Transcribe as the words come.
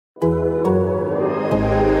Get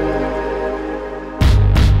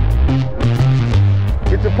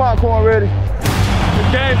your popcorn ready.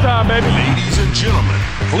 It's game time, baby. Ladies and gentlemen,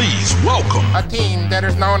 please welcome a team that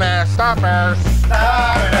is known as Stoppers.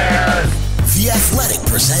 The Athletic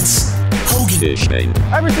presents Hoge Fishbain.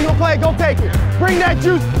 Every single play, go take it. Bring that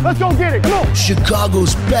juice. Let's go get it. Come on.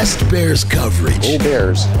 Chicago's best Bears coverage. Go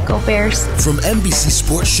Bears. Go Bears. From NBC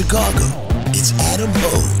Sports Chicago, it's Adam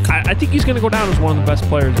Hoge. I think he's going to go down as one of the best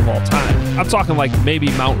players of all time. I'm talking like maybe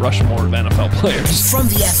Mount Rushmore of NFL players. From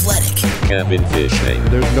The Athletic, Kevin Fishbain.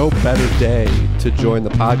 There's no better day to join the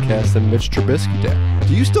podcast than Mitch Trubisky Day.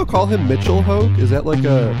 Do you still call him Mitchell Hoge? Is that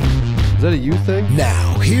a you thing?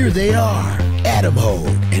 Now, here they are, Adam Hoge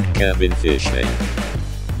and Kevin Fishbain.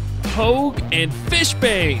 Hoge and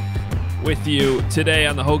Fishbain with you today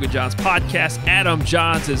on the Hoge Jahns podcast. Adam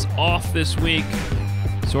Johns is off this week.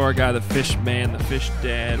 So our guy, the fish man, the fish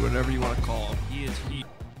dad, whatever you want to call him, he is here.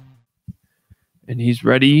 And he's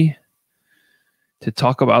ready to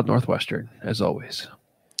talk about Northwestern, as always.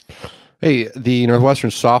 Hey, the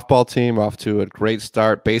Northwestern softball team off to a great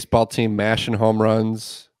start. Baseball team mashing home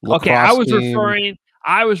runs. Okay, I was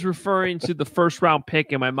referring to the first round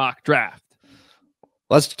pick in my mock draft.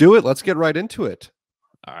 Let's do it. Let's get right into it.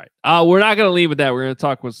 All right. We're not going to leave with that. We're going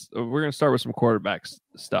to start with some quarterback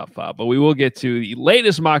stuff, but we will get to the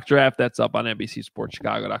latest mock draft that's up on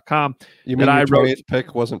NBCSportsChicago.com. You mean your 28th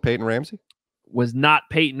pick wasn't Peyton Ramsey? Was not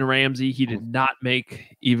Peyton Ramsey. He did not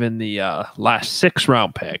make even the last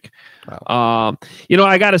 6-round pick. Wow.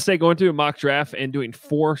 I got to say, going through a mock draft and doing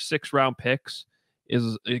 4 6-round picks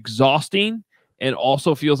is exhausting and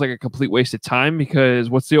also feels like a complete waste of time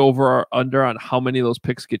because what's the over or under on how many of those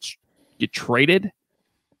picks get traded?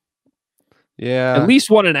 Yeah. At least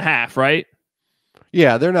 1.5, right?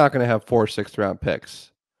 Yeah, they're not going to have 4 6th-round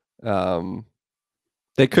picks.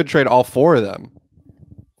 They could trade all 4 of them,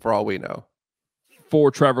 for all we know.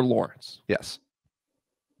 For Trevor Lawrence. Yes.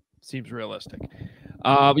 Seems realistic.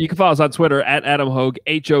 You can follow us on Twitter at Adam Hoge,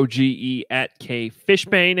 Hoge, at K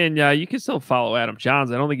Fishbain, and you can still follow Adam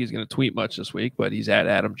Johns. I don't think he's going to tweet much this week, but he's at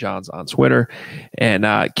Adam Johns on Twitter. And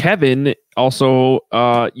Kevin, also,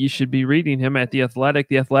 you should be reading him at The Athletic.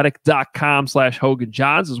 TheAthletic.com/Hoge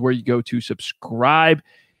Jahns is where you go to subscribe.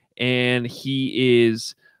 And he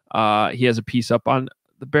has a piece up on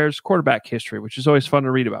the Bears quarterback history, which is always fun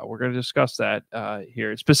to read about. We're going to discuss that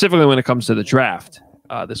here, specifically when it comes to the draft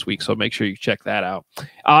this week. So make sure you check that out.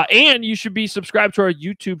 And you should be subscribed to our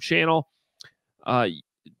YouTube channel.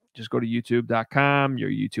 Just go to youtube.com, your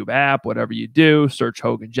YouTube app, whatever you do, search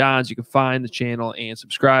Hoge Jahns. You can find the channel and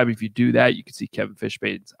subscribe. If you do that, you can see Kevin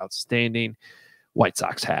Fishbain's outstanding White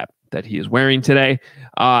Sox hat that he is wearing today.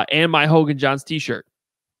 And my Hoge Jahns t-shirt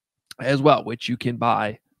as well, which you can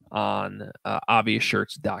buy on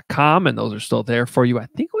obviousshirts.com, and those are still there for you. I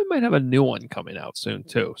think we might have a new one coming out soon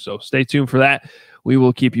too, so stay tuned for that. We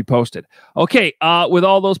will keep you posted. Okay, with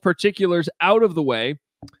all those particulars out of the way,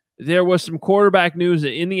 there was some quarterback news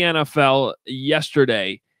in the NFL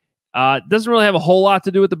yesterday. Doesn't really have a whole lot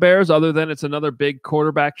to do with the Bears other than it's another big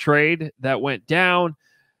quarterback trade that went down.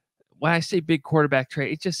 When I say big quarterback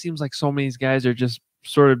trade, it just seems like so many of these guys are just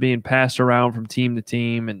sort of being passed around from team to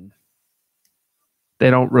team, and they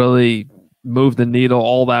don't really move the needle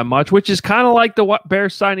all that much, which is kind of like the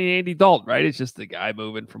Bears signing Andy Dalton, right? It's just the guy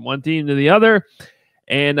moving from one team to the other.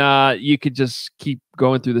 And you could just keep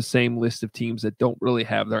going through the same list of teams that don't really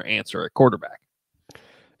have their answer at quarterback.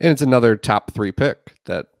 And it's another top 3 pick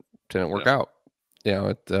that didn't work out.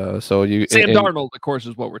 Sam Darnold, of course,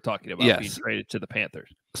 is what we're talking about, yes, being traded to the Panthers.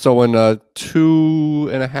 So in a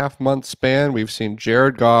 2.5-month span, we've seen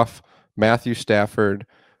Jared Goff, Matthew Stafford.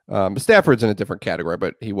 Stafford's in a different category,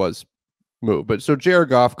 but he was moved. But so Jared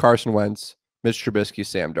Goff, Carson Wentz, Mitch Trubisky,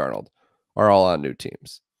 Sam Darnold are all on new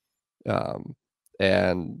teams.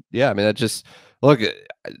 And yeah, I mean, that just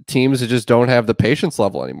teams that just don't have the patience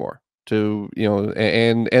level anymore to,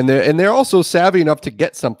 and they're also savvy enough to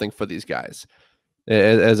get something for these guys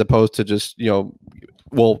as opposed to just, you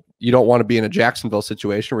don't want to be in a Jacksonville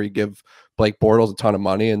situation where you give Blake Bortles a ton of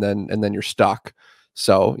money and then you're stuck.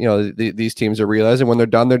 So, these teams are realizing when they're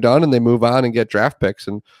done, and they move on and get draft picks.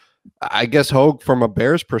 And I guess Hoge, from a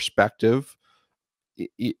Bears perspective,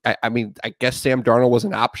 I guess Sam Darnold was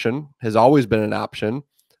an option, has always been an option.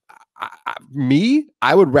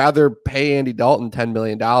 I would rather pay Andy Dalton $10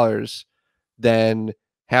 million than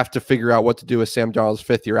have to figure out what to do with Sam Darnold's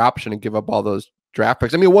 5th-year option and give up all those draft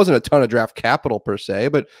picks. I mean, it wasn't a ton of draft capital per se,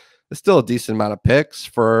 but it's still a decent amount of picks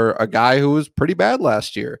for a guy who was pretty bad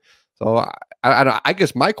last year. So I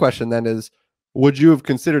guess my question then is, would you have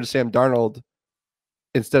considered Sam Darnold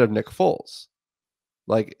instead of Nick Foles?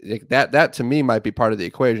 Like that to me might be part of the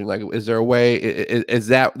equation. Like, is there a way? Is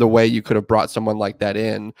that the way you could have brought someone like that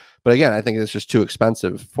in? But again, I think it's just too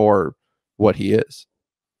expensive for what he is.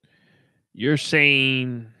 You're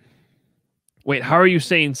saying, wait, how are you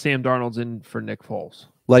saying Sam Darnold's in for Nick Foles?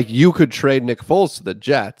 Like, you could trade Nick Foles to the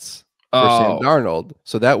Jets for Sam Darnold,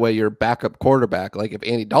 so that way your backup quarterback, like if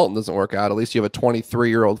Andy Dalton doesn't work out, at least you have a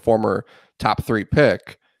 23-year-old former top 3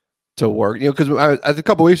 pick to work. Because a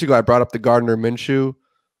couple weeks ago I brought up the Gardner Minshew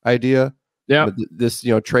idea. Yeah, this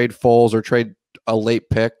trade Foles or trade a late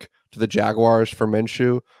pick to the Jaguars for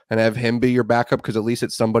Minshew and have him be your backup, because at least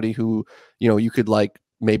it's somebody who you could like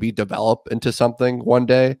maybe develop into something one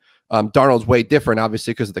day. Darnold's way different,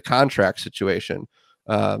 obviously, because of the contract situation.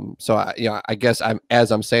 So I guess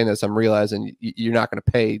as I'm saying this, I'm realizing you're not going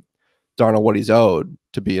to pay Darnold what he's owed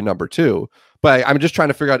to be a number 2. But I'm just trying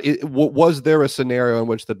to figure out, was there a scenario in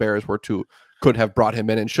which the Bears could have brought him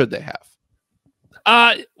in, and should they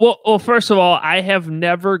have? Well, first of all, I have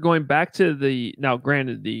never, going back to now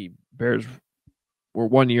granted the Bears were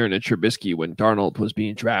 1 year in a Trubisky when Darnold was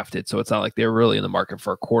being drafted, so it's not like they're really in the market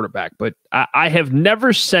for a quarterback. But I have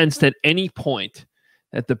never sensed at any point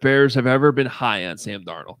that the Bears have ever been high on Sam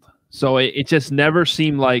Darnold. So it just never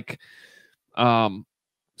seemed like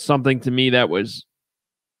something to me that was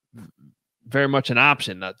very much an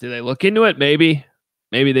option. Now, did they look into it? Maybe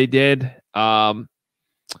they did. What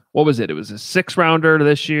was it? It was a 6th rounder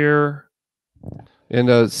this year. In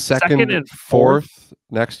a second and fourth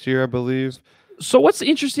next year, I believe. So what's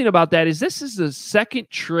interesting about that is this is the second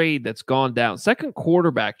trade that's gone down, second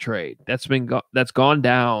quarterback trade that's gone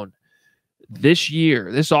down this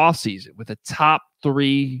year, this offseason, with a top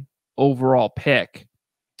 3 overall pick,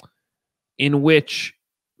 in which,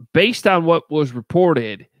 based on what was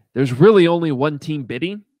reported, there's really only one team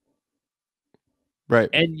bidding. Right.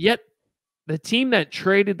 And yet the team that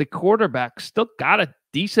traded the quarterback still got a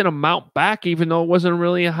decent amount back, even though it wasn't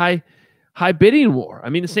really a high bidding war. I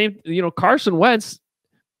mean, the same, Carson Wentz,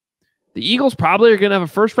 the Eagles probably are going to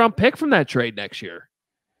have a 1st-round pick from that trade next year.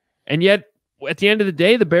 And yet, at the end of the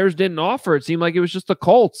day, the Bears didn't offer. It seemed like it was just the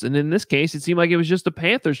Colts. And in this case, it seemed like it was just the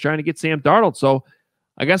Panthers trying to get Sam Darnold. So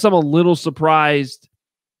I guess I'm a little surprised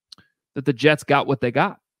that the Jets got what they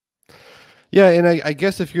got. Yeah, and I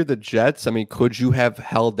guess if you're the Jets, I mean, could you have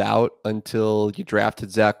held out until you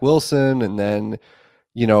drafted Zach Wilson and then,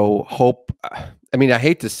 hope? I mean, I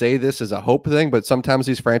hate to say this as a hope thing, but sometimes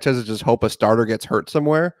these franchises just hope a starter gets hurt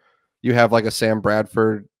somewhere. You have like a Sam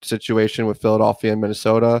Bradford situation with Philadelphia and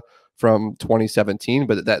Minnesota from 2017,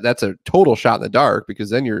 but that's a total shot in the dark, because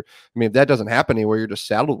then if that doesn't happen anywhere, you're just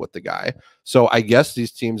saddled with the guy. So I guess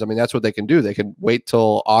these teams, I mean, that's what they can do. They can wait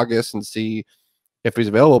till August and see if he's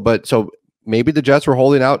available. But so maybe the Jets were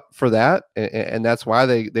holding out for that, and that's why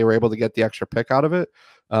they were able to get the extra pick out of it.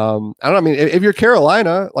 I don't know. I mean, if you're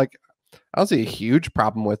Carolina, like, I don't see a huge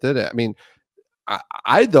problem with it. I mean,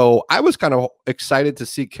 I was kind of excited to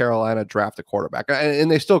see Carolina draft a quarterback, and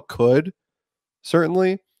they still could,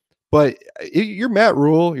 certainly. But you're Matt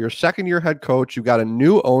Rule, you're 2nd-year head coach. You got a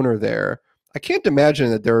new owner there. I can't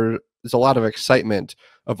imagine that there is a lot of excitement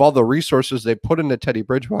of all the resources they put into Teddy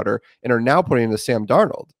Bridgewater and are now putting into Sam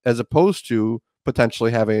Darnold, as opposed to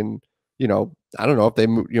potentially having, I don't know if they,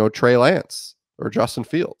 Trey Lance or Justin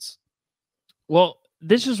Fields. Well,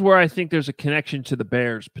 this is where I think there's a connection to the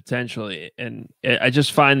Bears potentially. And I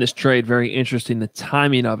just find this trade very interesting, the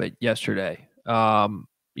timing of it yesterday,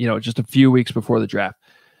 just a few weeks before the draft.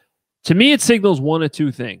 To me, it signals one of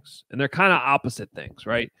 2 things, and they're kind of opposite things,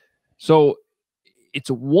 right? So it's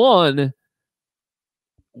one,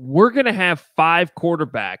 we're going to have 5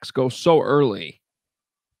 quarterbacks go so early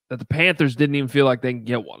that the Panthers didn't even feel like they can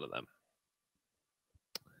get one of them.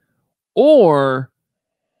 Or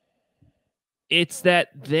it's that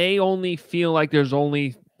they only feel like there's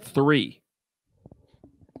only 3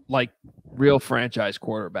 like real franchise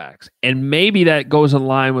quarterbacks. And maybe that goes in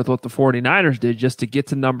line with what the 49ers did just to get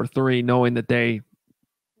to number 3, knowing that they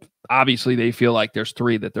feel like there's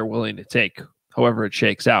 3 that they're willing to take, however it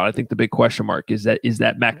shakes out. I think the big question mark is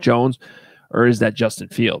that Mac Jones or is that Justin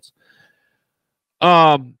Fields?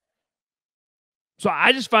 So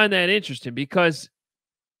I just find that interesting, because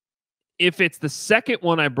if it's the second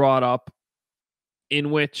one I brought up, in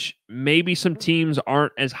which maybe some teams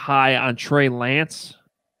aren't as high on Trey Lance,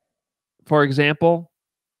 for example,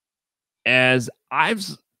 as I've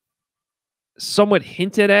somewhat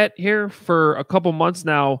hinted at here for a couple months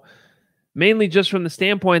now, mainly just from the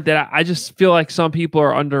standpoint that I just feel like some people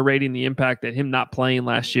are underrating the impact that him not playing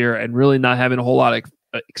last year and really not having a whole lot of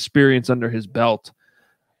experience under his belt.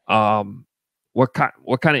 What kind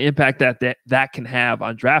of impact that can have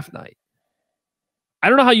on draft night. I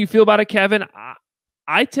don't know how you feel about it, Kevin.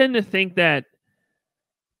 I tend to think that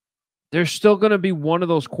there's still going to be one of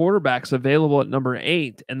those quarterbacks available at number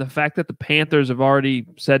 8. And the fact that the Panthers have already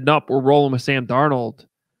said, nope, we're rolling with Sam Darnold.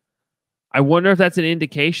 I wonder if that's an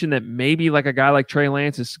indication that maybe like a guy like Trey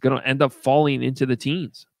Lance is going to end up falling into the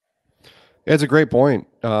teens. It's a great point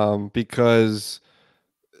because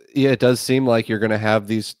it does seem like you're going to have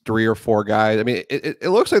these 3 or 4 guys. I mean, it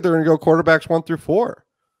looks like they're going to go quarterbacks 1 through 4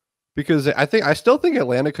 because I still think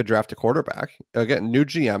Atlanta could draft a quarterback. Again, new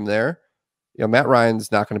GM there. You know, Matt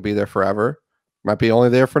Ryan's not going to be there forever. Might be only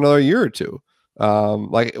there for another year or 2.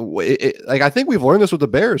 Like I think we've learned this with the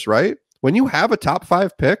Bears, right? When you have a top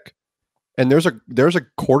 5 pick and there's a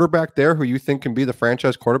quarterback there who you think can be the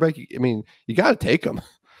franchise quarterback, I mean, you got to take him.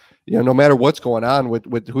 You know, no matter what's going on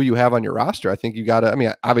with who you have on your roster, I think you got to. I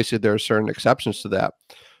mean, obviously there are certain exceptions to that.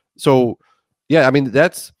 So, yeah, I mean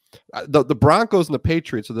that's the Broncos and the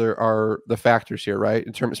Patriots. There are the factors here, right?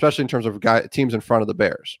 Especially in terms of teams in front of the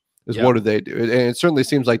Bears. What do they do? And it certainly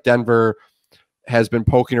seems like Denver has been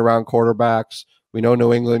poking around quarterbacks. We know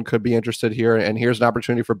New England could be interested here, and here's an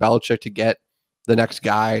opportunity for Belichick to get the next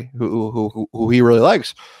guy who he really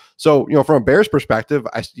likes. So, you know, from a Bears perspective,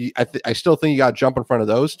 I still think you got to jump in front of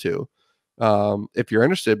those 2 if you're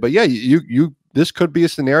interested. But yeah, this could be a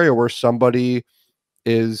scenario where somebody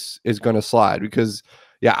is going to slide because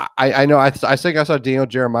yeah, I know I think I saw Daniel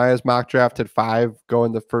Jeremiah's mock draft at 5 go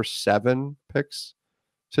in the first 7 picks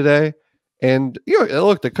today. And, you know,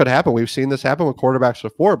 look, that could happen. We've seen this happen with quarterbacks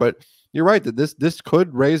before, but you're right that this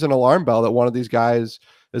could raise an alarm bell that one of these guys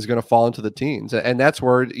is going to fall into the teens. And that's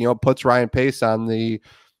where, you know, puts Ryan Pace on the,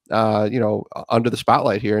 you know, under the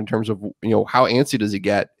spotlight here in terms of, you know, how antsy does he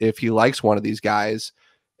get if he likes one of these guys?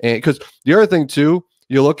 And because the other thing too,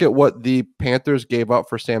 you look at what the Panthers gave up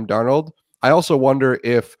for Sam Darnold. I also wonder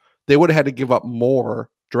if they would have had to give up more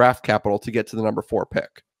draft capital to get to the number 4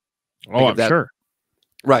 pick. Oh, I'm sure.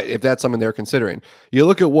 Right, if that's something they're considering. You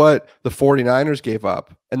look at what the 49ers gave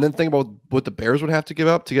up, and then think about what the Bears would have to give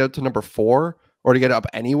up to get up to number 4 or to get up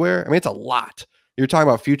anywhere. I mean, it's a lot. You're talking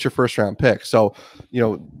about future first-round picks. So, you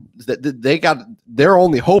know, they got their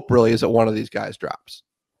only hope really is that one of these guys drops.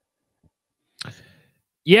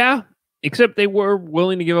 Yeah, except they were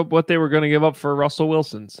willing to give up what they were going to give up for Russell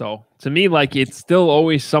Wilson. So, to me, like, it's still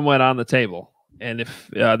always somewhat on the table. And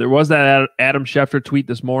if there was that Adam Schefter tweet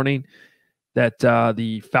this morning that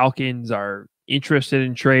the Falcons are interested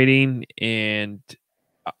in trading. And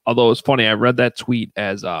although it's funny, I read that tweet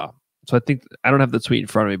as so I think I don't have the tweet in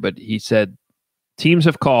front of me, but he said teams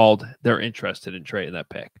have called, they're interested in trading that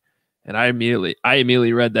pick. And I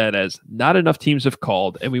immediately read that as not enough teams have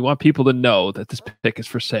called, and we want people to know that this pick is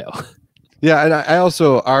for sale. Yeah, and I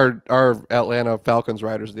also our Atlanta Falcons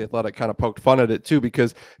writers, The Athletic, kind of poked fun at it too,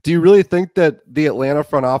 because do you really think that the Atlanta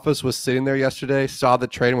front office was sitting there yesterday, saw the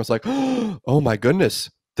trade, and was like, oh my goodness,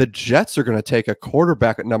 the Jets are going to take a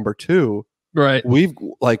quarterback at number 2. Right.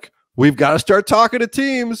 We've got to start talking to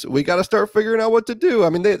teams. We got to start figuring out what to do. I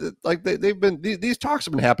mean, they've been these talks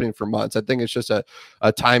have been happening for months. I think it's just a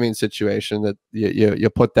timing situation that you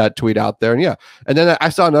put that tweet out there, and yeah. And then I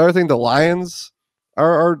saw another thing: the Lions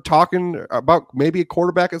are talking about maybe a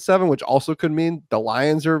quarterback at 7, which also could mean the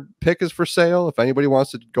Lions pick is for sale. If anybody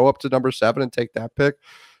wants to go up to number 7 and take that pick,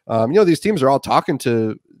 you know, these teams are all talking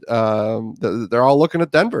to. They're all looking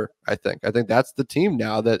at Denver. I think that's the team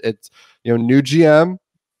now that it's, you know, new GM.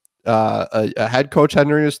 A head coach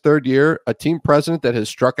entering his 3rd year, a team president that has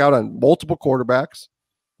struck out on multiple quarterbacks.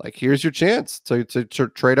 Like, here's your chance to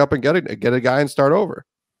trade up and get a guy and start over.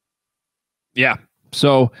 Yeah.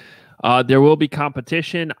 So there will be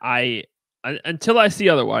competition. Until I see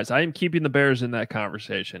otherwise, I am keeping the Bears in that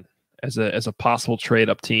conversation as a possible trade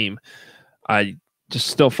up team. I just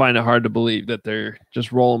still find it hard to believe that they're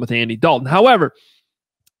just rolling with Andy Dalton. However,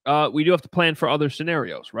 we do have to plan for other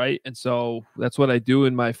scenarios, right? And so that's what I do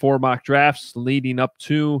in my 4 mock drafts leading up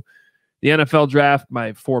to the NFL draft,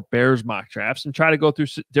 my 4 Bears mock drafts, and try to go through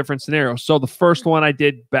different scenarios. So the first one I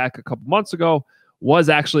did back a couple months ago was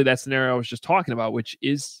actually that scenario I was just talking about, which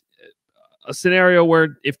is a scenario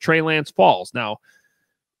where if Trey Lance falls. Now,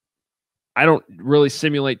 I don't really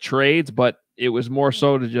simulate trades, but it was more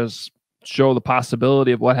so to just show the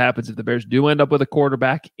possibility of what happens if the Bears do end up with a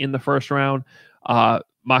quarterback in the first round.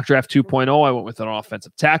 Mock draft 2.0, I went with an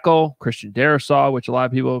offensive tackle, Christian Darrisaw, which a lot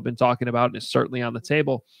of people have been talking about and is certainly on the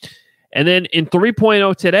table. And then in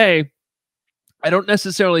 3.0 today, I don't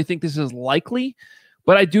necessarily think this is likely,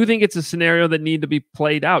 but I do think it's a scenario that need to be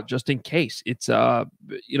played out just in case. It's,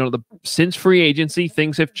 you know, since free agency,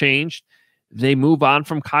 things have changed. They move on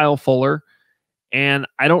from Kyle Fuller, and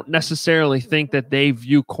I don't necessarily think that they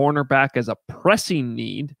view cornerback as a pressing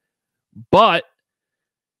need, but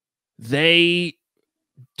they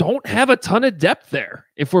don't have a ton of depth there,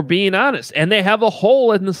 if we're being honest. And they have a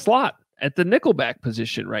hole in the slot at the nickelback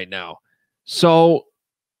position right now. So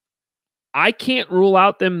I can't rule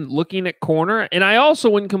out them looking at corner. And I also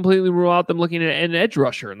wouldn't completely rule out them looking at an edge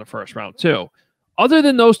rusher in the first round too. Other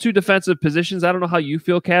than those two defensive positions, I don't know how you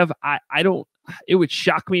feel, Kev. I don't, it would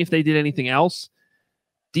shock me if they did anything else.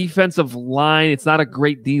 Defensive line, it's not a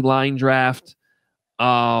great D-line draft.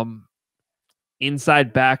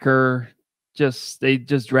 Inside backer, they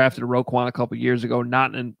just drafted Roquan a couple years ago,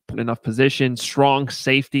 not in enough position. Strong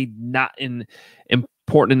safety, not in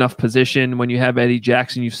important enough position. When you have Eddie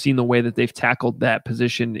Jackson, you've seen the way that they've tackled that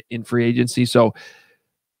position in free agency. So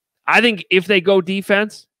I think if they go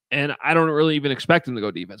defense, and I don't really even expect them to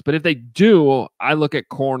go defense, but if they do, I look at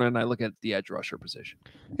corner and I look at the edge rusher position.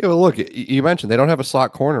 Yeah, well, look, you mentioned they don't have a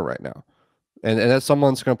slot corner right now, and that's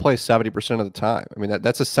someone's going to play 70% of the time. I mean,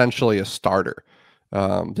 that's essentially a starter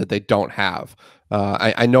that they don't have.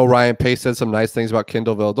 I know Ryan Pace said some nice things about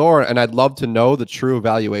Kindle Vildor, and I'd love to know the true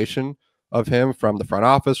evaluation of him from the front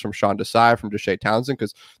office, from Sean Desai, from Deshae Townsend,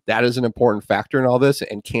 because that is an important factor in all this.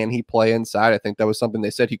 And can he play inside? I think that was something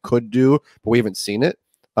they said he could do, but we haven't seen it.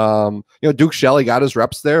 Duke Shelley got his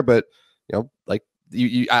reps there, but like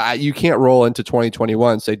you can't roll into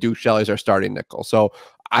 2021 and say Duke Shelley's our starting nickel. So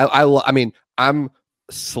I mean, I'm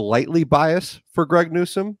slightly biased for Greg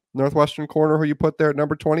Newsome, Northwestern corner, who you put there at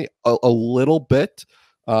number 20, a little bit.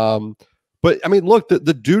 But I mean, look, the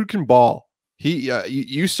dude can ball.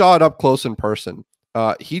 You saw it up close in person.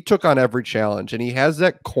 He took on every challenge, and he has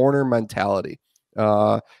that corner mentality.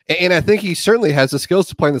 And I think he certainly has the skills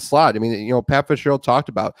to play in the slot. I mean, Pat Fitzgerald talked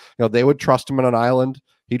about, they would trust him on an island.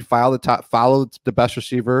 He'd follow the best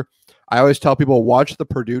receiver. I always tell people, watch the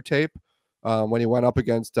Purdue tape when he went up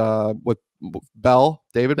against with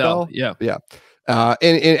David Bell. Yeah.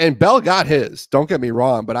 And Bell got his. Don't get me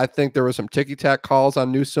wrong, but I think there were some ticky-tack calls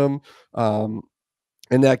on Newsome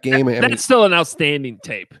in that game. That's still an outstanding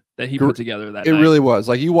tape that he put together that night. Really was.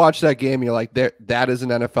 Like, you watch that game, you're like, that is an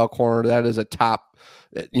NFL corner. That is a top,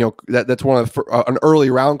 that's one of an early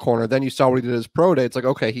round corner. Then you saw what he did his pro day. It's like,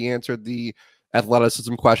 okay, he answered the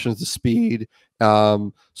athleticism questions, the speed.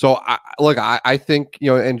 So I think,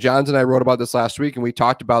 and Johns and I wrote about this last week, and we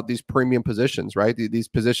talked about these premium positions, right? These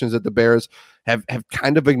positions that the Bears have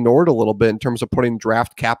kind of ignored a little bit in terms of putting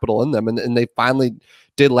draft capital in them. And they finally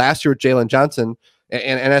did last year with Jalen Johnson.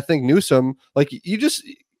 And I think Newsome,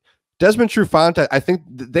 Desmond Trufant, I think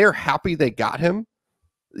they're happy they got him.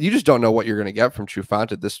 You just don't know what you're going to get from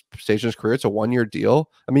Trufant at this stage in his career. It's a 1-year deal.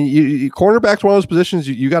 I mean, cornerback's one of those positions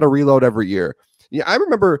you got to reload every year. Yeah, I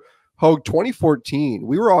remember Hoge 2014.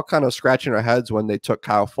 We were all kind of scratching our heads when they took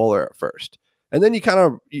Kyle Fuller at first, and then you kind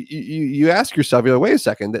of you ask yourself, you're like, wait a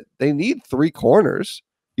second, that they need 3 corners.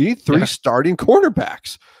 You need 3 starting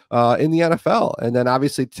cornerbacks in the NFL. And then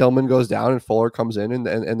obviously Tillman goes down and Fuller comes in,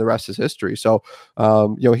 and the rest is history. So,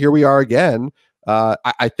 here we are again.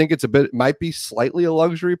 I think might be slightly a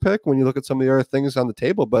luxury pick when you look at some of the other things on the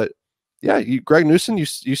table. But yeah, Greg Newsome, you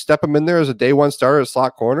step him in there as a day one starter, a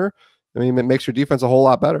slot corner. I mean, it makes your defense a whole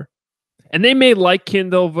lot better. And they may like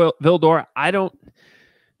Kindle Vildor. I don't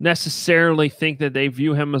necessarily think that they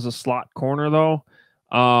view him as a slot corner, though.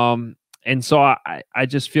 And so I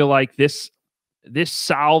just feel like this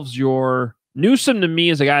solves your Newsome. To me,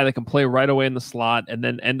 is a guy that can play right away in the slot and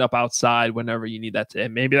then end up outside whenever you need that.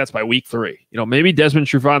 And maybe that's by week 3. Maybe Desmond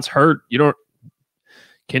Trufant's hurt.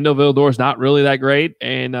 Kindle Vildor is not really that great,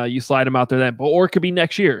 and you slide him out there then. Or it could be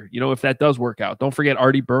next year, if that does work out. Don't forget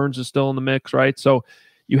Artie Burns is still in the mix, right? So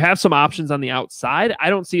you have some options on the outside. I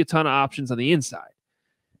don't see a ton of options on the inside.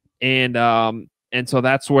 And so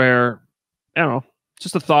that's where, I don't know,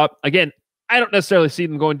 just a thought. Again, I don't necessarily see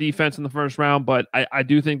them going defense in the first round, but I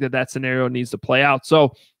do think that scenario needs to play out.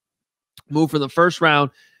 So move from the first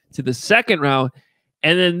round to the second round.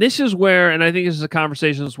 And then this is where, and I think this is a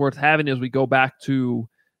conversation that's worth having as we go back to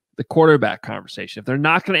the quarterback conversation. If they're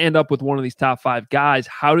not going to end up with one of these top 5 guys,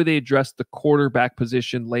 how do they address the quarterback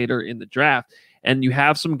position later in the draft? And you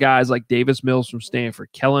have some guys like Davis Mills from Stanford,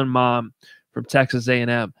 Kellen Mond from Texas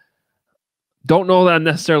A&M. Don't know that I'm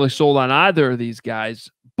necessarily sold on either of these guys,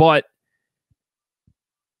 but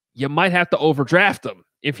you might have to overdraft them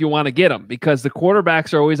if you want to get them, because the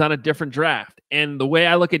quarterbacks are always on a different draft. And the way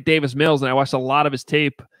I look at Davis Mills, and I watched a lot of his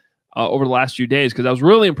tape over the last few days because I was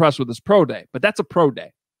really impressed with his pro day, but that's a pro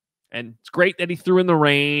day. And it's great that he threw in the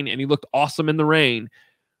rain and he looked awesome in the rain,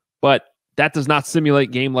 but that does not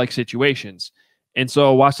simulate game-like situations. And so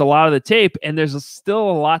I watched a lot of the tape, and there's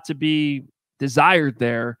still a lot to be desired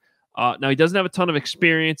there. Now, he doesn't have a ton of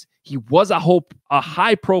experience. He was a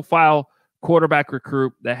high-profile quarterback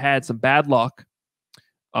recruit that had some bad luck.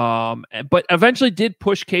 But eventually did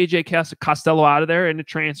push KJ Costello out of there in the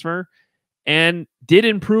transfer and did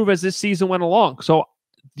improve as this season went along. So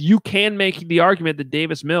you can make the argument that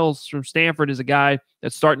Davis Mills from Stanford is a guy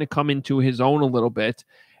that's starting to come into his own a little bit,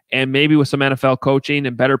 and maybe with some NFL coaching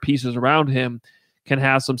and better pieces around him can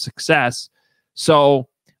have some success. So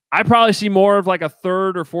I probably see more of like a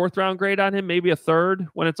 3rd or 4th round grade on him, maybe a 3rd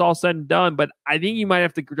when it's all said and done. But I think you might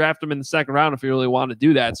have to draft him in the 2nd round if you really want to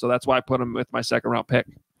do that. So that's why I put him with my 2nd round pick.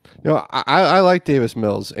 You know, I like Davis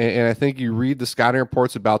Mills, and I think you read the scouting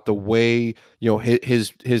reports about the way, you know,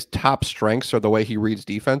 his top strengths are the way he reads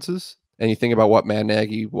defenses, and you think about what Matt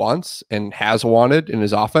Nagy wants and has wanted in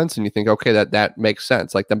his offense, and you think, okay, that makes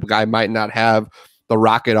sense. Like, the guy might not have the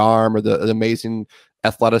rocket arm or the amazing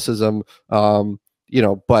athleticism, you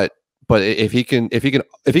know, but if he can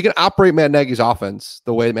operate Matt Nagy's offense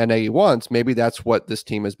the way Matt Nagy wants, maybe that's what this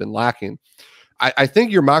team has been lacking. I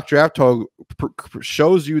think your mock draft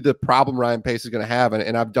shows you the problem Ryan Pace is going to have.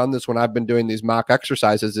 And I've done this when I've been doing these mock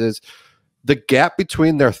exercises, is the gap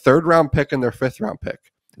between their 3rd round pick and their 5th round pick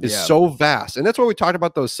is so vast. And that's why we talked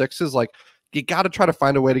about those 6s. Like, you got to try to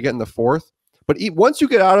find a way to get in the 4th. But once you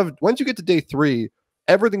get to day 3,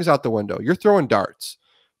 everything's out the window. You're throwing darts.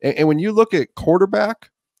 And when you look at quarterback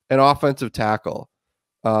and offensive tackle,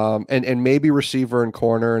 and maybe receiver and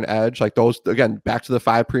corner and edge, like those, again, back to the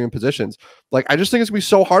 5 premium positions. Like, I just think it's gonna be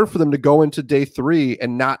so hard for them to go into day 3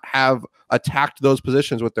 and not have attacked those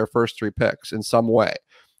positions with their first 3 picks in some way.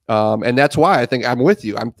 And that's why I think I'm with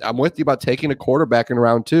you. I'm with you about taking a quarterback in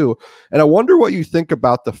round 2. And I wonder what you think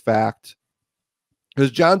about the fact,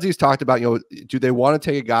 because John Z's talked about, you know, do they want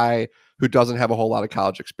to take a guy who doesn't have a whole lot of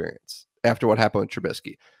college experience after what happened with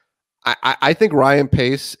Trubisky? I think Ryan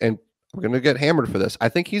Pace, and we're going to get hammered for this, I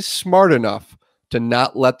think he's smart enough to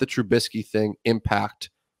not let the Trubisky thing impact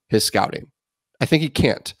his scouting. I think he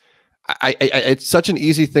can't. It's such an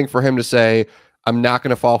easy thing for him to say, I'm not going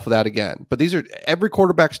to fall for that again. But every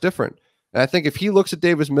quarterback's different. And I think if he looks at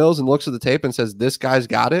Davis Mills and looks at the tape and says, this guy's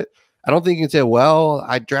got it, I don't think he can say, well,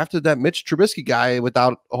 I drafted that Mitch Trubisky guy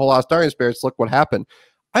without a whole lot of starting experience. Look what happened.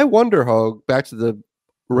 I wonder, Hoge, back to the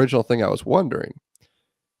original thing I was wondering,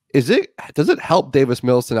 does it help Davis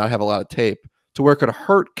Mills to not have a lot of tape to where it could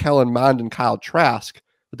hurt Kellen Mond and Kyle Trask,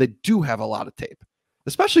 but they do have a lot of tape,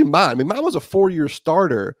 especially Mond. I mean, Mond was a 4-year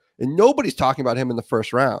starter, and nobody's talking about him in the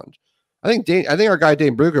 1st round. I think our guy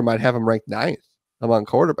Dane Brugger might have him ranked 9th among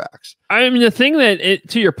quarterbacks. I mean,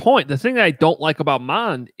 to your point, the thing that I don't like about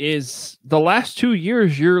Mond is the last 2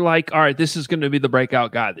 years, you're like, all right, this is going to be the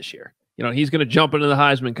breakout guy this year. You know, he's going to jump into the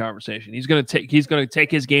Heisman conversation. He's going to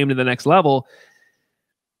take his game to the next level.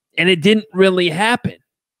 And it didn't really happen.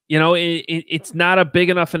 You know, it's not a big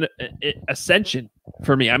enough ascension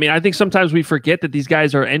for me. I mean, I think sometimes we forget that these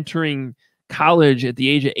guys are entering college at the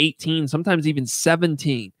age of 18, sometimes even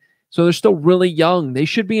 17. So they're still really young. They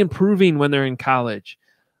should be improving when they're in college.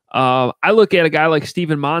 I look at a guy like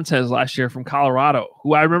Steven Montez last year from Colorado,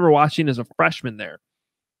 who I remember watching as a freshman there.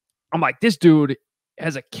 I'm like, this dude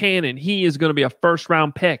has a cannon. He is going to be a 1st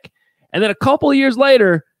round pick. And then a couple of years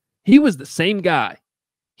later, he was the same guy.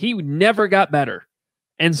 He never got better.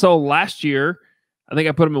 And so last year, I think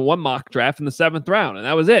I put him in one mock draft in the 7th round, and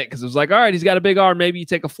that was it. Because it was like, all right, he's got a big arm. Maybe you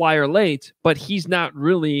take a flyer late, but he's not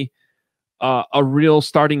really a real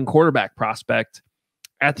starting quarterback prospect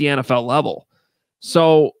at the NFL level.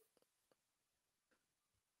 So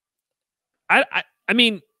I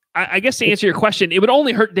mean, I guess to answer your question, it would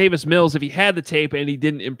only hurt Davis Mills if he had the tape and he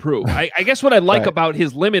didn't improve. I guess what I like about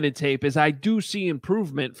his limited tape is I do see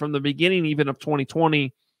improvement from the beginning even of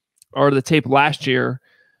 2020 or the tape last year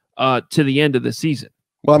to the end of the season.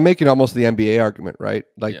 Well, I'm making almost the NBA argument, right?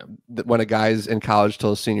 Like when a guy's in college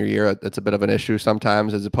till his senior year, it's a bit of an issue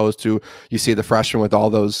sometimes, as opposed to you see the freshman with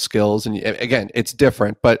all those skills. And again, it's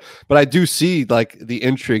different, but I do see like the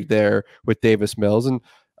intrigue there with Davis Mills.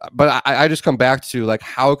 But I just come back to like,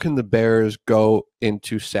 how can the Bears go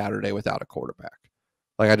into Saturday without a quarterback?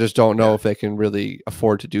 Like, I just don't know if they can really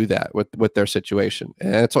afford to do that with their situation.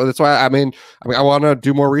 And that's why I mean, I want to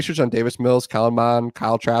do more research on Davis Mills, Kellen Mond,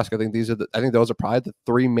 Kyle Trask. I think those are probably the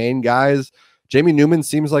 3 main guys. Jamie Newman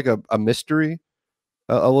seems like a mystery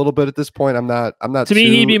a little bit at this point. I'm not. To me,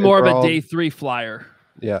 he'd be more of a day 3 flyer.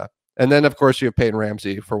 Yeah, and then of course you have Peyton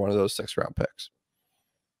Ramsey for one of those 6th round picks.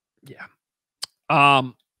 Yeah.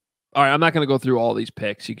 All right, I'm not going to go through all these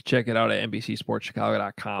picks. You can check it out at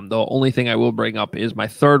NBCSportsChicago.com. The only thing I will bring up is my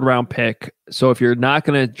 3rd round pick. So if you're not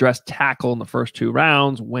going to address tackle in the first 2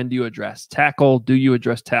 rounds, when do you address tackle? Do you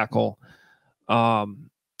address tackle? I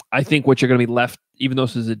think what you're going to be left, even though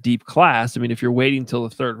this is a deep class, I mean, if you're waiting till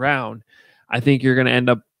the 3rd round, I think you're going to end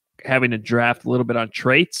up having to draft a little bit on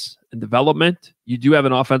traits and development. You do have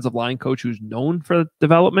an offensive line coach who's known for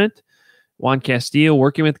development, Juan Castillo,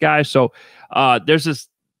 working with guys. So there's this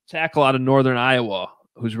tackle out of Northern Iowa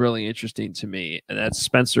who's really interesting to me, and that's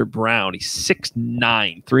Spencer Brown. He's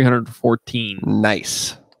 6'9", 314.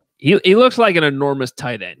 Nice. He looks like an enormous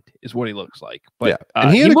tight end is what he looks like. But yeah,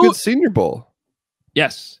 and he had a good Senior Bowl.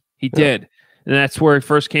 Yes, he did. And that's where it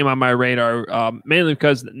first came on my radar, mainly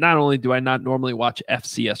because not only do I not normally watch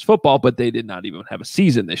FCS football, but they did not even have a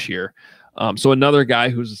season this year. So another guy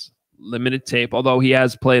who's limited tape, although he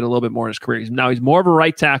has played a little bit more in his career. Now he's more of a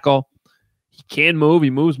right tackle. He can move.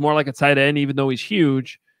 He moves more like a tight end, even though he's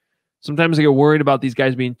huge. Sometimes I get worried about these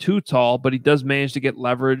guys being too tall, but he does manage to get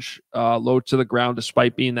leverage, low to the ground,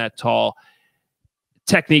 despite being that tall.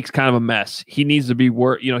 Technique's kind of a mess. He needs to be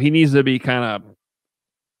he needs to be kind of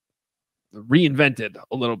reinvented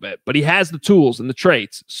a little bit, but he has the tools and the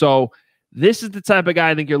traits. So this is the type of guy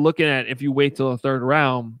I think you're looking at if you wait till the third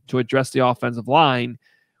round to address the offensive line,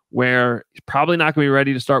 where he's probably not going to be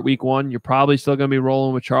ready to start week one. You're probably still going to be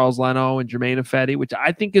rolling with Charles Leno and Jermaine Ifedi, which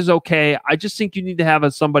I think is okay. I just think you need to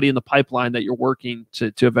have somebody in the pipeline that you're working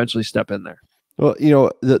to eventually step in there. Well,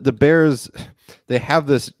 the Bears, they have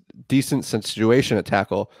this decent situation at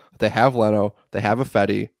tackle. They have Leno, they have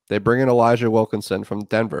Ifedi, they bring in Elijah Wilkinson from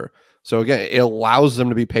Denver. So again, it allows them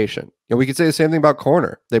to be patient. And we could say the same thing about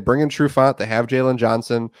corner. They bring in Trufant, they have Jalen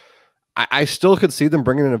Johnson. I still could see them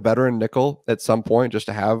bringing in a veteran nickel at some point just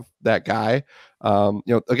to have that guy.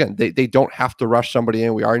 Again, they don't have to rush somebody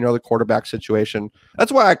in. We already know the quarterback situation.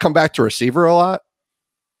 That's why I come back to receiver a lot,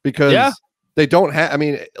 because they don't have. I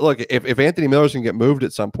mean, look, if Anthony Miller's going to get moved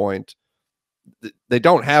at some point, they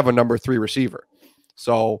don't have a number 3 receiver.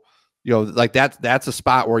 So, like that's a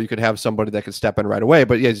spot where you could have somebody that could step in right away.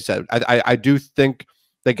 But as you said, I do think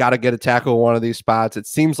they got to get a tackle in one of these spots. It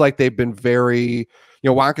seems like they've been very,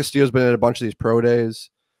 Juan Castillo's been at a bunch of these pro days.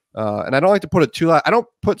 And I don't like to put it too loud. I don't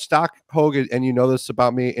put stock, Hoge, and you know this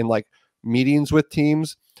about me, in like meetings with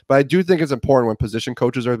teams, but I do think it's important when position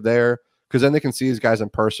coaches are there, because then they can see these guys in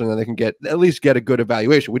person and they can at least get a good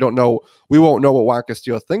evaluation. We won't know what Juan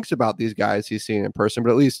Castillo thinks about these guys he's seen in person, but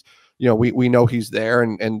at least, we know he's there,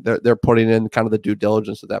 and they're putting in kind of the due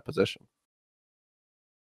diligence of that position.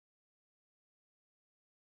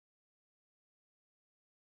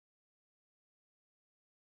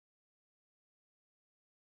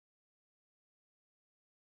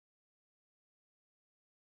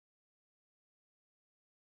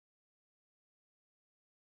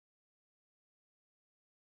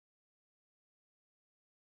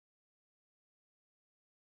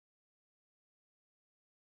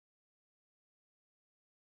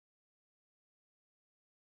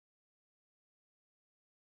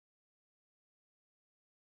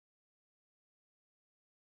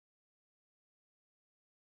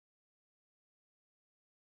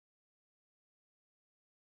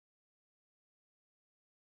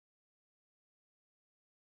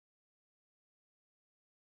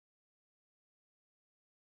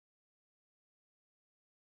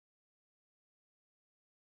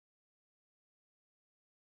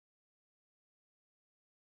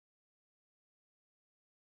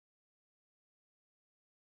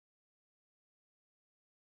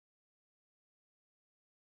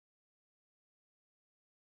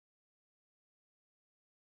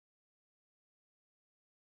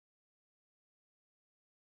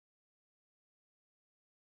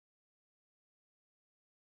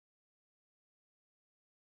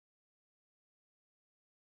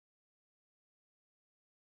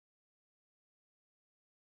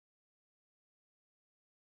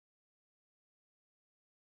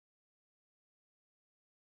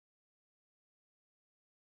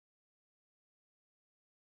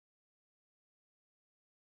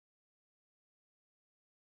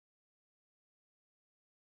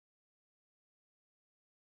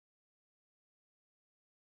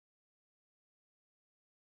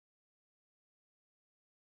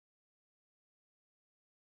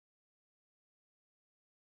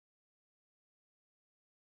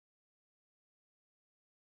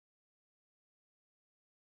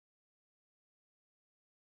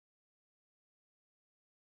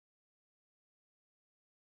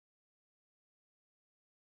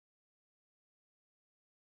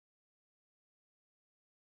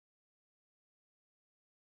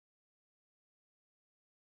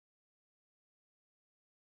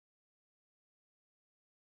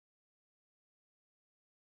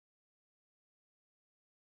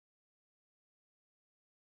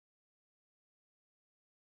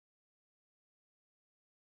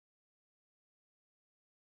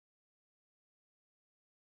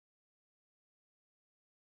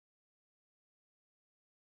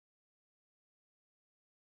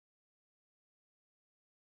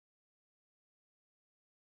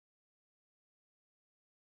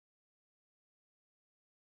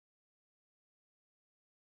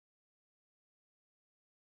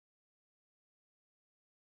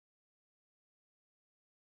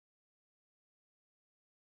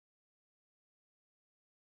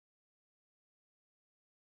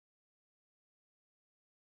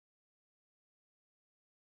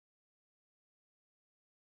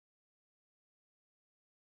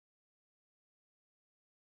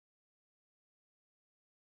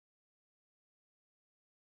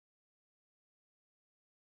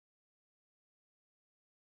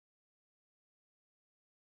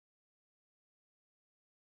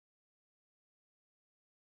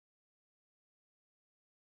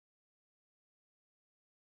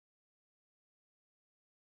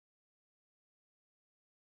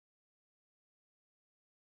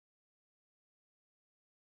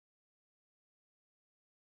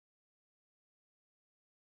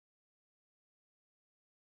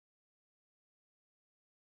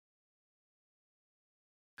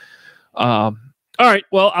 All right.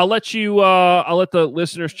 Well, I'll let the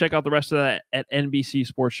listeners check out the rest of that at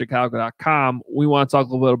NBCSportsChicago.com. We want to talk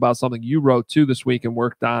a little bit about something you wrote too this week and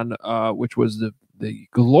worked on, which was the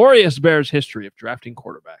glorious Bears history of drafting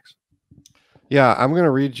quarterbacks. Yeah, I'm going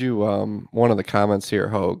to read you one of the comments here,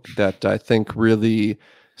 Hoge, that I think really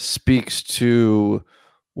speaks to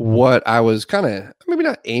what I was kind of maybe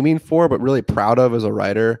not aiming for, but really proud of as a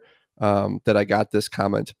writer, that I got this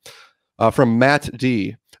comment from Matt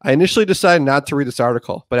D. I initially decided not to read this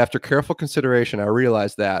article, but after careful consideration, I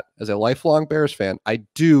realized that as a lifelong Bears fan, I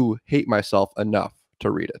do hate myself enough to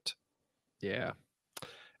read it. Yeah.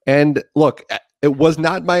 And look, it was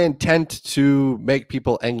not my intent to make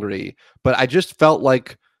people angry, but I just felt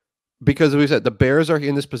like, because as we said, the Bears are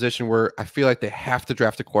in this position where I feel like they have to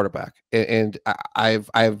draft a quarterback. And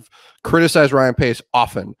I've criticized Ryan Pace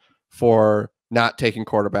often for not taking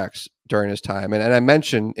quarterbacks during his time. And I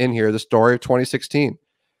mentioned in here the story of 2016.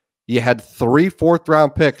 You had 3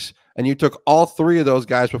 4th-round picks, and you took all 3 of those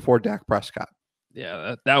guys before Dak Prescott.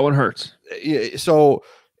 Yeah, that one hurts. So,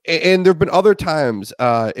 and there have been other times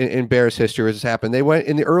in Bears history where this happened. They went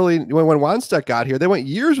in the early, when Wanstead got here, they went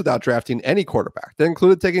years without drafting any quarterback. That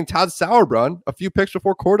included taking Todd Sauerbrunn a few picks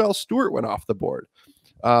before Cordell Stewart went off the board.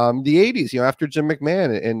 The 80s, after Jim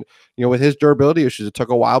McMahon, and with his durability issues, it took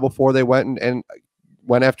a while before they went and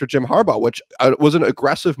went after Jim Harbaugh, which was an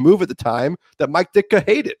aggressive move at the time that Mike Ditka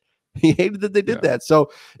hated. He hated that they did that.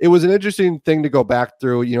 So it was an interesting thing to go back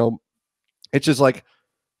through. It's just like,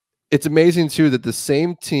 it's amazing too that the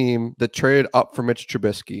same team that traded up for Mitch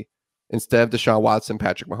Trubisky instead of Deshaun Watson,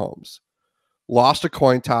 Patrick Mahomes, lost a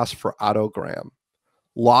coin toss for Otto Graham,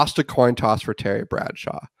 lost a coin toss for Terry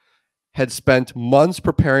Bradshaw, had spent months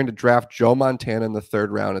preparing to draft Joe Montana in the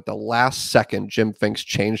 3rd round. At the last second, Jim Finks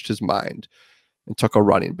changed his mind and took a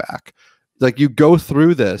running back. Like, you go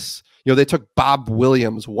through this, they took Bob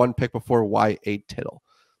Williams 1 pick before Y.A. Tittle.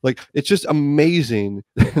 Like, it's just amazing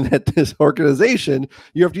that this organization,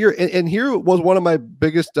 year after year, and here was one of my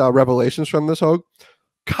biggest revelations from this, Hoge.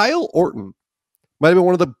 Kyle Orton might have been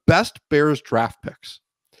one of the best Bears draft picks,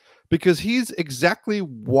 because he's exactly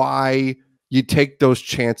why you take those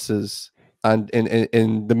chances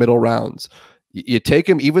in the middle rounds. You take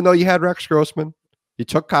him, even though you had Rex Grossman. You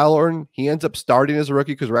took Kyle Orton. He ends up starting as a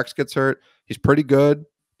rookie because Rex gets hurt. He's pretty good.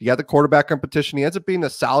 You got the quarterback competition. He ends up being a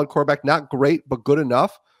solid quarterback, not great, but good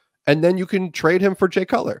enough. And then you can trade him for Jay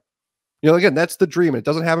Cutler. Again, that's the dream. It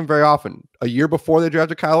doesn't happen very often. A year before they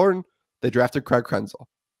drafted Kyle Orton, they drafted Craig Krenzel.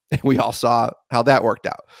 And we all saw how that worked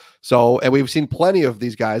out. So, and we've seen plenty of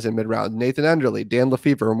these guys in mid-round. Nathan Enderle, Dan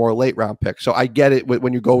Lefevre are more late-round picks. So I get it.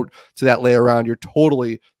 When you go to that later round, you're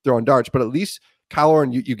totally throwing darts. But at least Kyle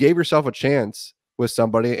Orton, you gave yourself a chance with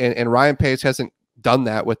somebody. And Ryan Pace hasn't done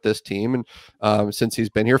that with this team. And since he's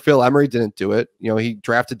been here, Phil Emery didn't do it. He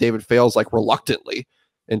drafted David Fales like reluctantly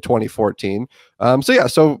in 2014.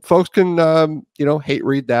 So folks can, hate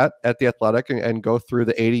read that at The Athletic and go through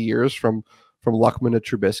the 80 years from Luckman to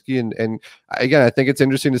Trubisky. And again, I think it's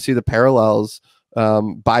interesting to see the parallels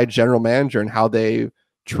by general manager and how they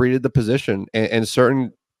treated the position. And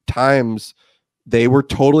certain times they were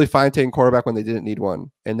totally fine taking quarterback when they didn't need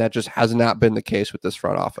one. And that just has not been the case with this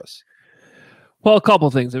front office. Well, a couple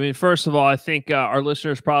of things. I mean, first of all, I think our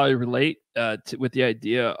listeners probably relate with the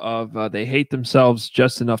idea of they hate themselves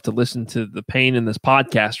just enough to listen to the pain in this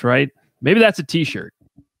podcast, right? Maybe that's a T-shirt.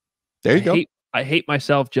 There you go. I hate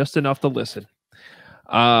myself just enough to listen.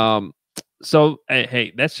 So,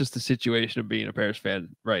 hey, that's just the situation of being a Bears fan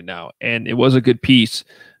right now. And it was a good piece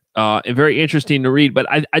and very interesting to read. But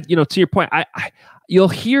I to your point, you'll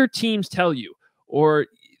hear teams tell you, or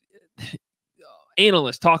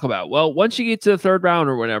analysts talk about, well, once you get to the 3rd round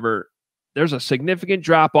or whatever, there's a significant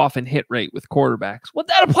drop off in hit rate with quarterbacks. Well,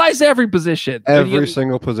 that applies to every position. Every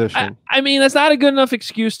single position. I mean, that's not a good enough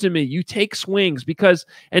excuse to me. You take swings because,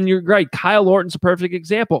 and you're right, Kyle Orton's a perfect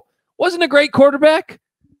example. Wasn't a great quarterback.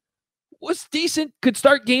 Was decent, could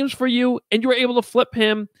start games for you, and you were able to flip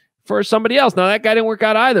him for somebody else. Now, that guy didn't work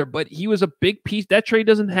out either, but he was a big piece. That trade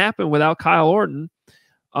doesn't happen without Kyle Orton.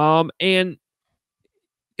 And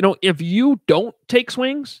if you don't take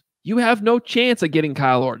swings, you have no chance of getting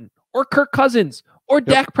Kyle Orton or Kirk Cousins or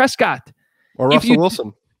Dak Prescott or Russell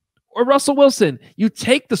Wilson. Or Russell Wilson. You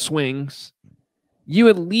take the swings, you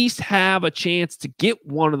at least have a chance to get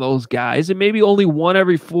one of those guys, and maybe only one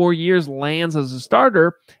every 4 years lands as a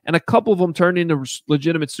starter, and a couple of them turn into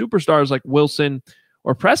legitimate superstars like Wilson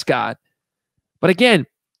or Prescott. But again,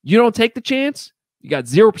 you don't take the chance, you got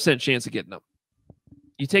 0% chance of getting them.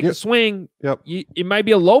 You take the swing, it might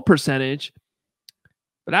be a low percentage,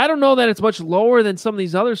 but I don't know that it's much lower than some of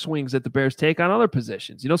these other swings that the Bears take on other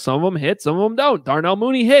positions. Some of them hit, some of them don't. Darnell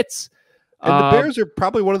Mooney hits. And the Bears are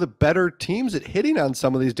probably one of the better teams at hitting on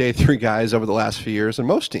some of these day 3 guys over the last few years than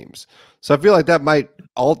most teams. So I feel like that might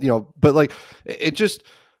but like it just,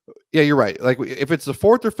 yeah, you're right. Like if it's the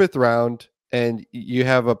 4th or 5th round and you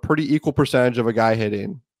have a pretty equal percentage of a guy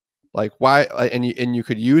hitting, like why, and you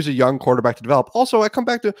could use a young quarterback to develop. Also, I come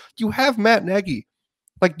back to, you have Matt Nagy.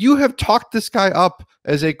 Like you have talked this guy up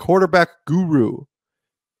as a quarterback guru,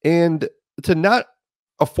 and to not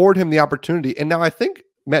afford him the opportunity. And now I think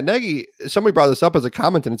Matt Nagy, somebody brought this up as a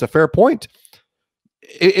comment, and it's a fair point.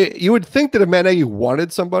 You would think that if Matt Nagy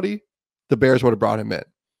wanted somebody, the Bears would have brought him in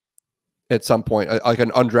at some point, like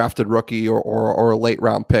an undrafted rookie or a late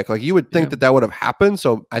round pick. Like you would think that would have happened.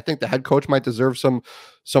 So I think the head coach might deserve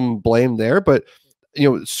some blame there. But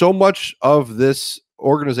so much of this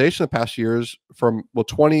organization the past years from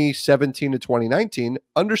 2017 to 2019,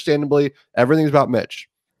 understandably, everything's about Mitch.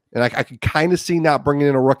 And I could kind of see not bringing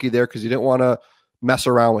in a rookie there because you didn't want to mess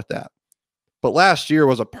around with that. But last year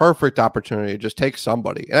was a perfect opportunity to just take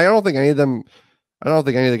somebody. And I don't think any of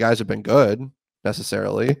the guys have been good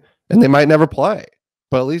necessarily, and they might never play.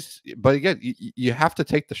 But again, you have to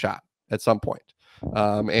take the shot at some point.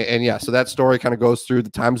 And yeah, so that story kind of goes through the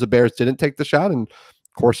times the Bears didn't take the shot, and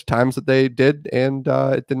of course, the times that they did, and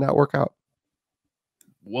it did not work out.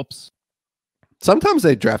 Whoops. Sometimes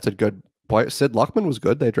they drafted good players. Sid Luckman was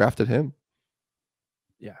good. They drafted him.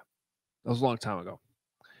 Yeah, that was a long time ago.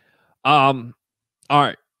 All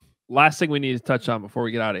right. Last thing we need to touch on before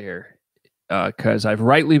we get out of here, because I've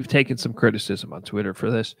rightly taken some criticism on Twitter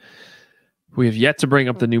for this. We have yet to bring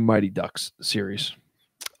up the new Mighty Ducks series.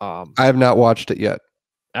 I have not watched it yet.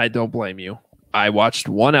 I don't blame you. I watched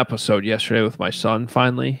one episode yesterday with my son,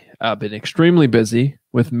 finally. I've been extremely busy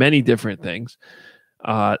with many different things.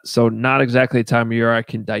 So not exactly the time of year I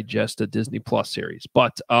can digest a Disney Plus series.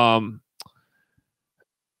 But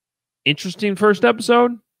interesting first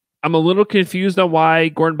episode. I'm a little confused on why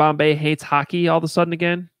Gordon Bombay hates hockey all of a sudden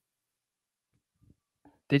again.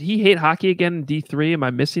 Did he hate hockey again in D3? Am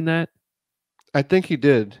I missing that? I think he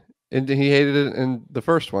did. And he hated it in the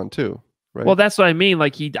first one too. Right. Well, that's what I mean.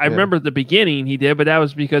 Like I remember at the beginning he did, but that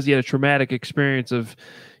was because he had a traumatic experience of,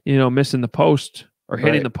 missing the post or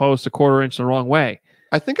hitting the post a quarter inch the wrong way.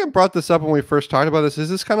 I think I brought this up when we first talked about this. Is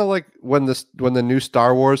this kind of like when the new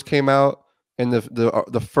Star Wars came out, and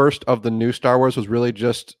the first of the new Star Wars was really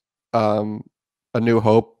just A New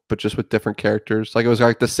Hope, but just with different characters? Like it was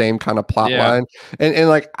like the same kind of plot line, and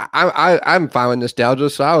like I'm fine with nostalgia,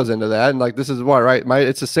 so I was into that. And like this is what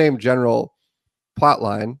it's the same general plot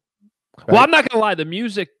line. Right? Well, I'm not gonna lie, the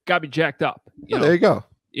music got me jacked up. There you go.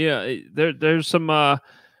 Yeah, there's some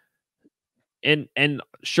and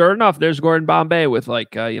sure enough, there's Gordon Bombay with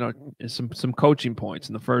like some coaching points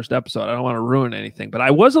in the first episode. I don't want to ruin anything, but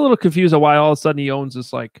I was a little confused on why all of a sudden he owns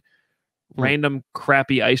this like random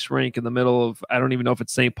crappy ice rink in the middle of, I don't even know if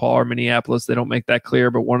it's St. Paul or Minneapolis. They don't make that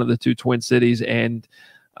clear, but one of the two Twin Cities, and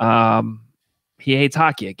he hates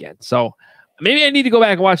hockey again. So maybe I need to go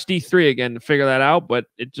back and watch D3 again to figure that out, but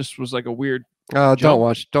it just was like a weird don't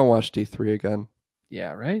watch D3 again.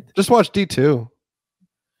 Yeah, right? Just watch D2.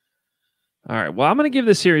 All right. Well, I'm going to give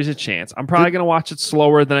this series a chance. I'm probably going to watch it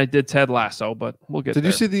slower than I did Ted Lasso, but we'll get there. Did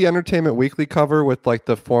you see the Entertainment Weekly cover with like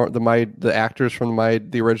the actors from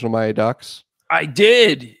the original Mighty Ducks? I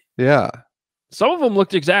did. Yeah. Some of them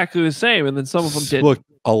looked exactly the same, and then some of them didn't. Looked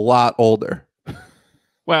a lot older.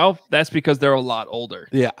 Well, that's because they're a lot older.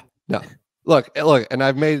 Yeah. No. Look, and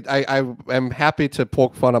I am happy to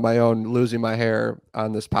poke fun at my own losing my hair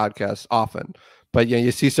on this podcast often. But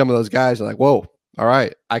you see some of those guys and like, whoa, all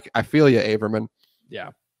right. I feel you, Averman. Yeah.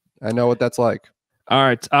 I know what that's like. All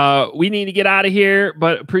right. We need to get out of here,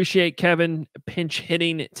 but appreciate Kevin pinch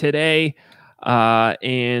hitting today.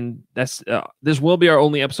 And that's this will be our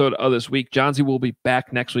only episode of this week. Johnsy will be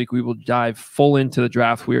back next week. We will dive full into the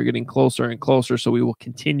draft. We are getting closer and closer, so we will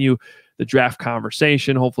continue the draft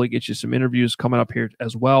conversation. Hopefully get you some interviews coming up here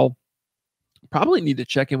as well. Probably need to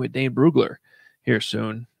check in with Dane Brugler here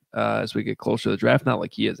soon as we get closer to the draft. Not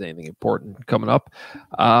like he has anything important coming up,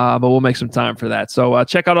 but we'll make some time for that. So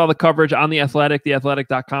check out all the coverage on The Athletic.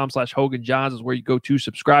 theathletic.com/Hoge Jahns is where you go to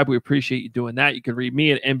subscribe. We appreciate you doing that. You can read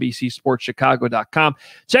me at NBCSportsChicago.com.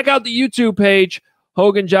 Check out the YouTube page,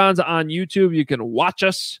 Hoge Jahns on YouTube. You can watch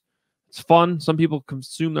us. It's fun. Some people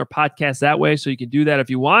consume their podcasts that way, so you can do that if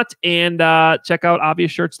you want. And check out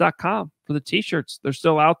obviousshirts.com for the T-shirts. They're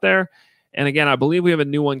still out there. And again, I believe we have a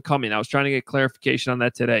new one coming. I was trying to get clarification on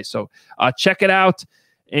that today. So check it out.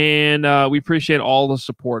 And we appreciate all the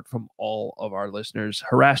support from all of our listeners.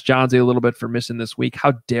 Harass Johnsy a little bit for missing this week.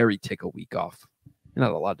 How dare he take a week off? You're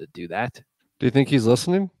not allowed to do that. Do you think he's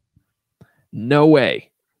listening? No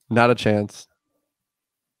way. Not a chance.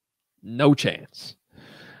 No chance.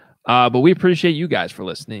 But we appreciate you guys for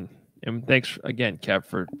listening. And thanks again, Kev,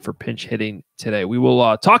 for pinch hitting today. We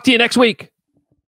will talk to you next week.